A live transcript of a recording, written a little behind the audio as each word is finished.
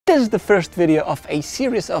This is the first video of a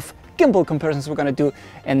series of gimbal comparisons we're going to do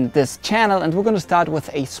in this channel, and we're going to start with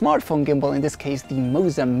a smartphone gimbal, in this case the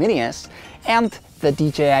Moza Mini S and the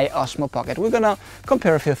DJI Osmo Pocket. We're going to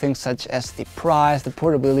compare a few things such as the price, the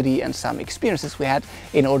portability and some experiences we had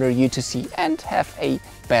in order you to see and have a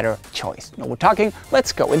better choice. Now we're talking,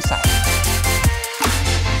 let's go inside.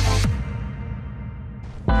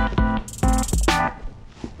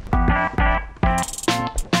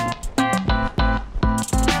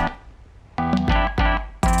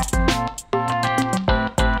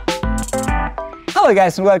 Hello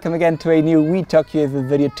guys, and welcome again to a new WetalkUAV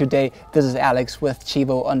video. Today this is Alex with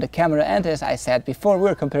Chivo on the camera, and as I said before,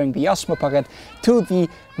 we're comparing the Osmo Pocket to the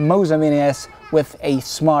Moza Mini S with a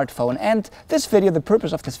smartphone. And this video, the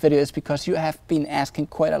purpose of this video is because you have been asking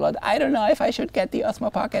quite a lot. I don't know if I should get the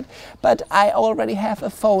Osmo Pocket, but I already have a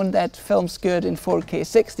phone that films good in 4K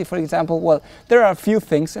 60, for example. Well, there are a few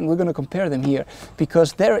things and we're going to compare them here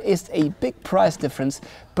because there is a big price difference,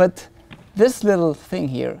 but this little thing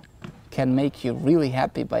here can make you really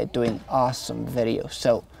happy by doing awesome videos.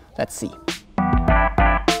 So let's see.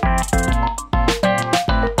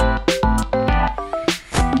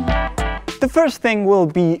 The first thing will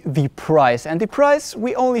be the price, and the price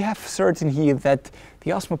we only have certain here that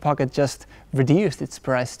the Osmo Pocket just reduced its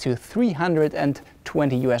price to $320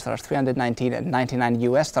 US, $319.99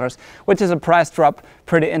 US, which is a price drop,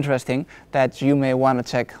 pretty interesting, that you may want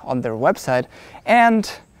to check on their website.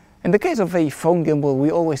 And in the case of a phone gimbal,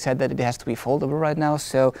 we always said that it has to be foldable right now,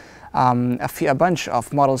 so a bunch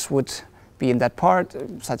of models would be in that part,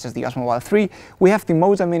 such as the Osmo Pocket 3. We have the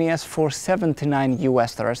Moza Mini S for $79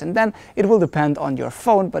 US, and then it will depend on your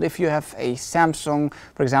phone, but if you have a Samsung,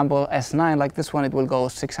 for example, S9 like this one, it will go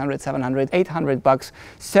 600, 700, 800 bucks.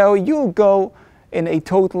 So you'll go in a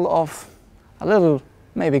total of a little,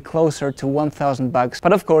 maybe closer to 1,000 bucks.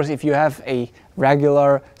 But of course, if you have a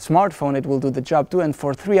regular smartphone, it will do the job too. And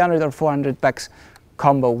for 300 or 400 bucks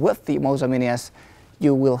combo with the Moza Mini S,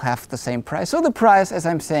 you will have the same price. So the price, as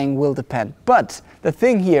I'm saying, will depend. But the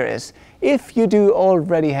thing here is, if you do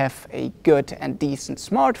already have a good and decent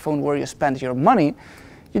smartphone where you spend your money,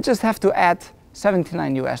 you just have to add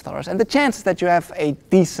 $79 US. And the chances that you have a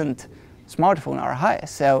decent smartphone are high.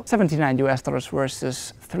 So $79 US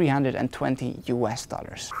versus $320 US.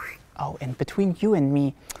 Oh, and between you and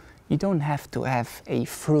me, you don't have to have a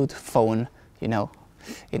fruit phone, you know.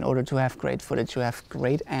 In order to have great footage, you have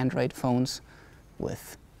great Android phones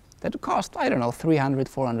that cost, I don't know, 300,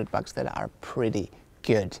 400 bucks that are pretty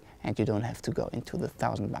good, and you don't have to go into the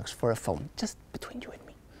 1,000 bucks for a phone, just between you and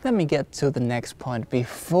me. Let me get to the next point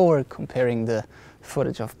before comparing the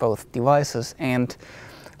footage of both devices, and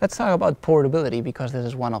let's talk about portability, because this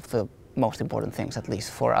is one of the most important things, at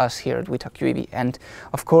least for us here at WetalkUAV. And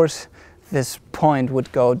of course, this point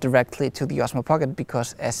would go directly to the Osmo Pocket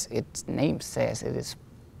because, as its name says, it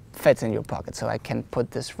fits in your pocket. So I can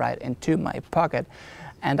put this right into my pocket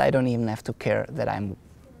and I don't even have to care that I'm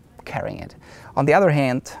carrying it. On the other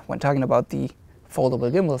hand, when talking about the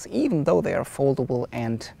foldable gimbals, even though they are foldable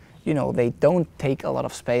and, you know, they don't take a lot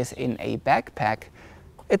of space in a backpack,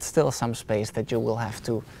 it's still some space that you will have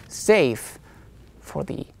to save for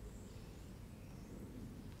the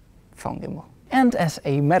phone gimbal. And as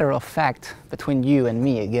a matter of fact, between you and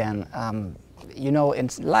me again, you know, in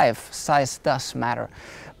life, size does matter.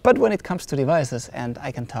 But when it comes to devices, and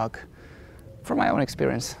I can talk from my own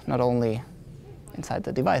experience, not only inside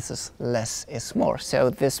the devices, less is more. So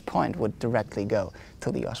this point would directly go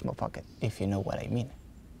to the Osmo Pocket, if you know what I mean.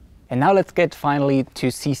 And now let's get finally to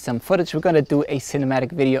see some footage. We're going to do a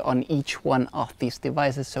cinematic video on each one of these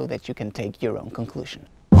devices so that you can take your own conclusion.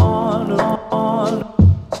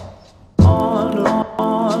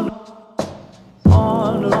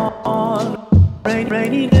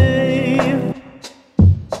 Rainy day,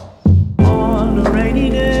 on a rainy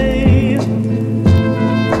day,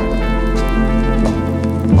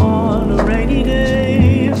 on a rainy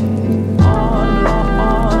day, on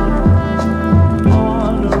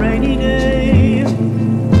a rainy day,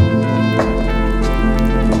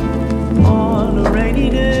 on a rainy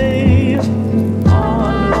day, on.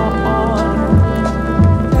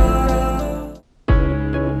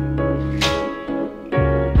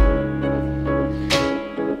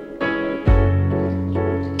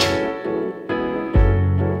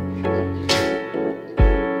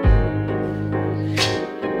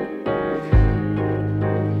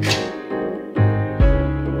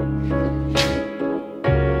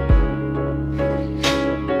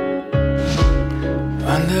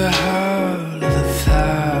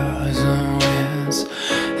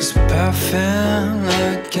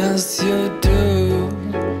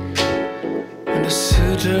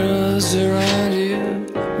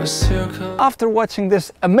 After watching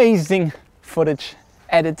this amazing footage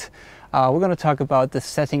edit, we're going to talk about the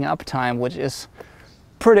setting up time, which is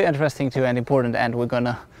pretty interesting too and important, and we're going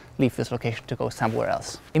to leave this location to go somewhere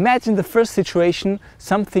else. Imagine the first situation,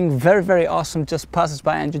 something very, very awesome just passes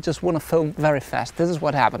by and you just want to film very fast. This is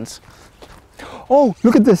what happens. Oh,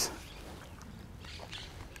 look at this!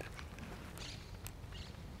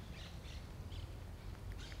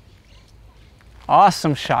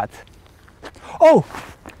 Awesome shot. Oh!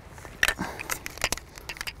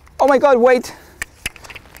 Oh my God, wait!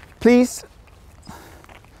 Please!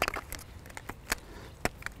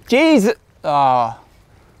 Jesus! Oh,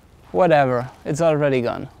 whatever, it's already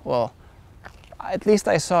gone. Well, at least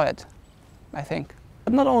I saw it, I think.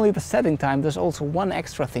 But not only the setting time, there's also one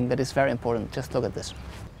extra thing that is very important. Just look at this.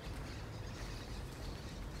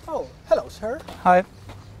 Oh, hello, sir. Hi.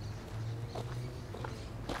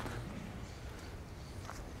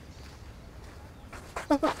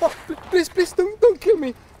 Oh, please, please, don't kill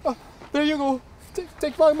me. Oh, there you go.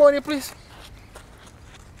 Take my money, please.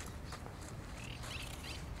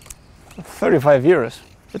 35 euros.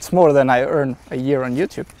 It's more than I earn a year on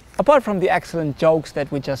YouTube. Apart from the excellent jokes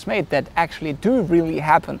that we just made that actually do really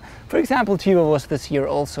happen. For example, Chivo was this year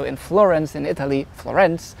also in Florence in Italy,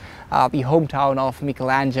 Florence, the hometown of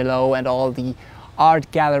Michelangelo and all the art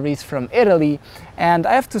galleries from Italy. And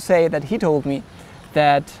I have to say that he told me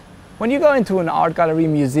that when you go into an art gallery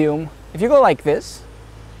museum, if you go like this,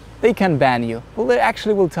 they can ban you. Well, they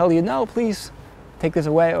actually will tell you, no, please take this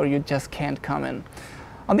away or you just can't come in.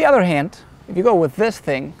 On the other hand, if you go with this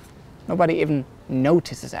thing, nobody even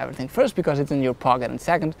notices everything. First, because it's in your pocket, and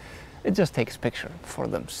second, it just takes picture for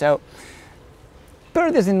them. So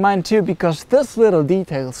bear this in mind too, because these little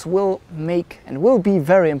details will make and will be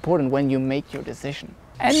very important when you make your decision.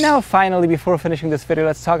 And now finally, before finishing this video,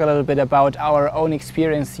 let's talk a little bit about our own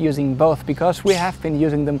experience using both, because we have been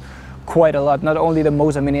using them quite a lot. Not only the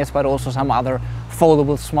Moza Minis, but also some other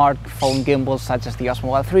foldable smartphone gimbals such as the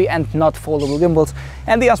Osmo L3 and not foldable gimbals.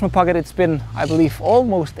 And the Osmo Pocket, it's been, I believe,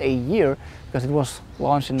 almost a year, because it was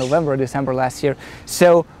launched in November or December last year.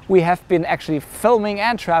 So we have been actually filming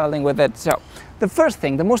and traveling with it. So the first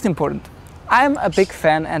thing, the most important, I'm a big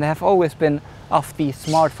fan and have always been of the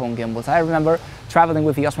smartphone gimbals. I remember traveling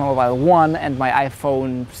with the Osmo Mobile 1 and my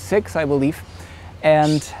iPhone 6, I believe.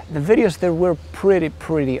 And the videos there were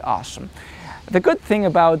pretty awesome. The good thing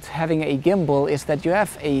about having a gimbal is that you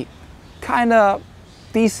have a kind of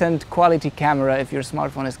decent quality camera if your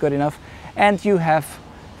smartphone is good enough, and you have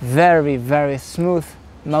very smooth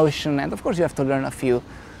motion, and of course you have to learn a few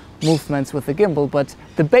movements with the gimbal, but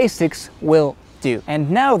the basics will do.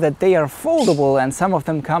 And now that they are foldable and some of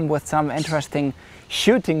them come with some interesting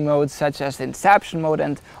shooting modes such as Inception mode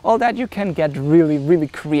and all that, you can get really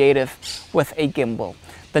creative with a gimbal.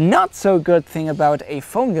 The not so good thing about a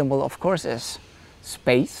phone gimbal, of course, is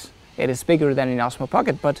space. It is bigger than an Osmo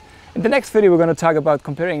Pocket, but in the next video we're going to talk about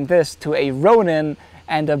comparing this to a Ronin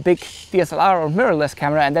and a big DSLR or mirrorless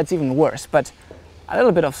camera, and that's even worse. But a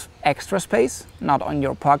little bit of extra space, not on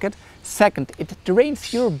your pocket. Second, it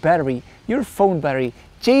drains your battery, your phone battery.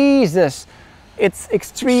 Jesus! It's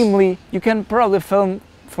extremely, you can probably film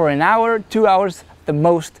for an hour, 2 hours, the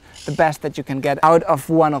most, the best that you can get out of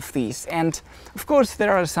one of these. And of course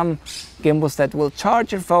there are some gimbals that will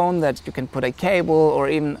charge your phone, that you can put a cable or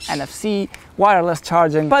even NFC wireless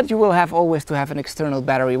charging, but you will have always to have an external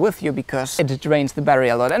battery with you because it drains the battery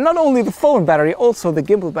a lot. And not only the phone battery, also the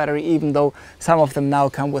gimbal battery, even though some of them now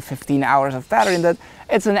come with 15 hours of battery in that,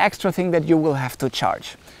 it's an extra thing that you will have to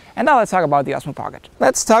charge. And now let's talk about the Osmo Pocket.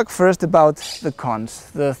 Let's talk first about the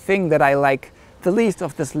cons. The thing that I like the least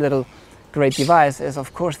of this little great device is,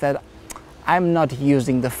 of course, that I'm not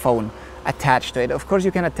using the phone attached to it. Of course,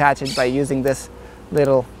 you can attach it by using this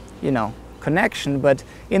little, connection, but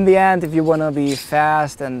in the end, if you want to be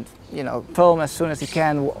fast and, film as soon as you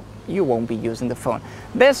can, you won't be using the phone.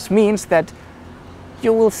 This means that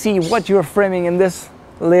you will see what you're framing in this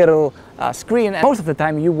little screen, and most of the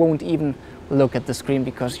time you won't even look at the screen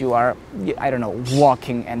because you are, I don't know,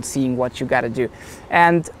 walking and seeing what you gotta do.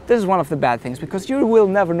 And this is one of the bad things, because you will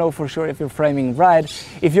never know for sure if you're framing right,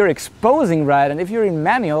 if you're exposing right, and if you're in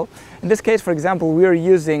manual. In this case, for example, we're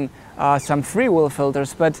using some free wheel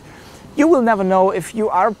filters, but you will never know if you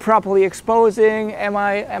are properly exposing, am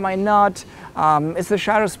I not, is the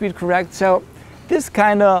shutter speed correct? So this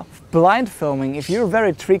kind of blind filming, if you're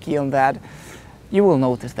very tricky on that, you will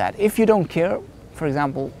notice that. If you don't care, for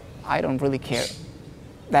example, I don't really care,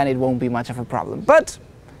 then it won't be much of a problem. But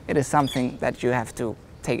it is something that you have to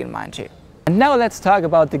take in mind too. And now let's talk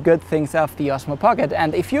about the good things of the Osmo Pocket.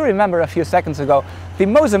 And if you remember a few seconds ago, the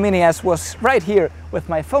Moza Mini S was right here with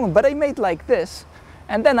my phone, but I made like this.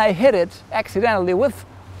 and then I hit it accidentally with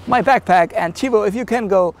my backpack. And Chivo, if you can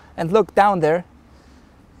go and look down there.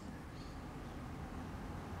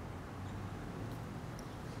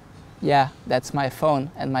 Yeah, that's my phone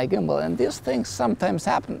and my gimbal, and these things sometimes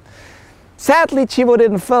happen. Sadly, Chivo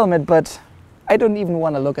didn't film it, but I don't even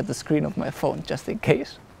want to look at the screen of my phone, just in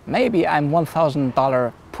case. Maybe I'm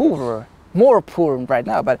 $1,000 poorer, more poor right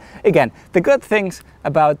now, but again, the good things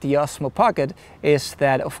about the Osmo Pocket is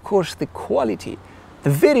that, of course, the quality, the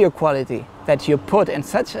video quality that you put in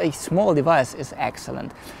such a small device is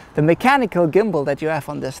excellent. The mechanical gimbal that you have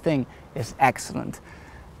on this thing is excellent.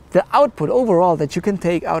 The output overall that you can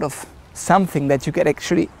take out of something that you can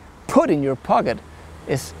actually put in your pocket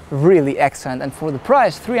is really excellent. And for the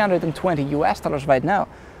price, $320 right now,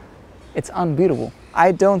 it's unbeatable.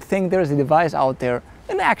 I don't think there's a device out there,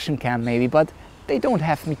 an action cam maybe, but they don't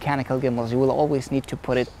have mechanical gimbals. You will always need to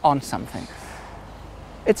put it on something.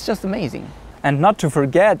 It's just amazing. And not to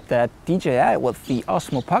forget that DJI with the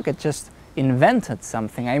Osmo Pocket just invented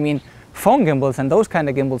something. I mean, phone gimbals and those kind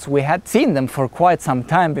of gimbals, we had seen them for quite some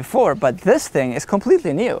time before, but this thing is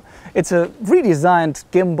completely new. It's a redesigned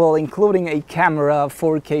gimbal, including a camera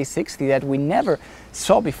 4K 60 that we never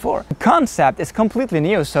saw before. The concept is completely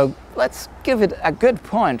new, so let's give it a good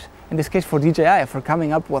point, in this case for DJI, for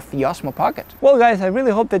coming up with the Osmo Pocket. Well guys, I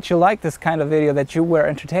really hope that you liked this kind of video, that you were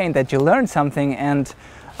entertained, that you learned something, and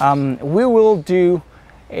we will do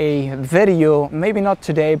a video, maybe not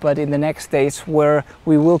today, but in the next days, where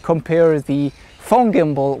we will compare the phone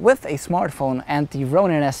gimbal with a smartphone and the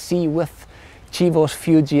Ronin SC with Chivo's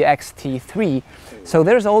Fuji X-T3. So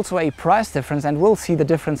there's also a price difference, and we'll see the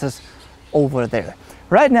differences over there.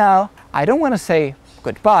 Right now, I don't want to say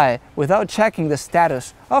goodbye without checking the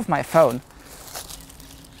status of my phone.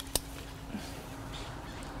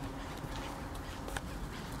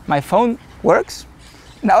 My phone works.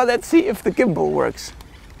 Now let's see if the gimbal works.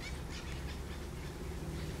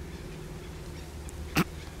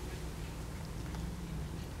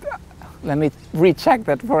 Let me recheck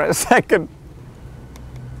that for a second.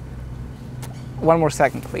 One more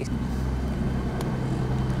second, please.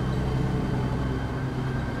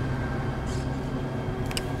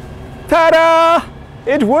 Ta-da!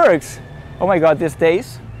 It works! Oh my god, these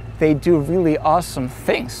days, they do really awesome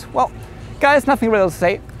things. Well, guys, nothing really to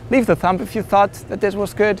say. Leave the thumb if you thought that this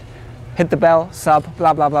was good. Hit the bell, sub,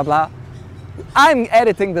 blah, blah, blah, blah. I'm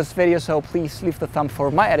editing this video, so please leave the thumb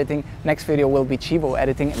for my editing. Next video will be Chivo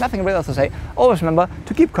editing. Nothing really else to say. Always remember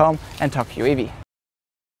to keep calm and talk UAV.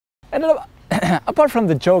 And apart from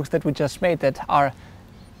the jokes that we just made that are...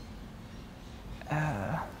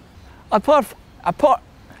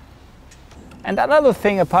 And another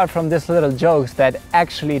thing apart from these little jokes that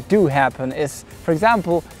actually do happen is, for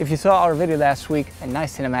example, if you saw our video last week, a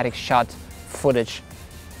nice cinematic shot footage.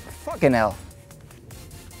 Fucking hell.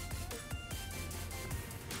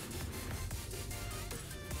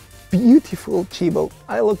 Beautiful Chivo.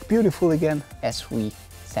 I look beautiful again. As we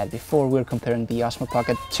said before, we're comparing the Osmo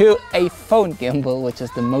Pocket to a phone gimbal, which is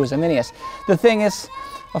the Moza Mini S. The thing is,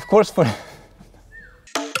 of course, for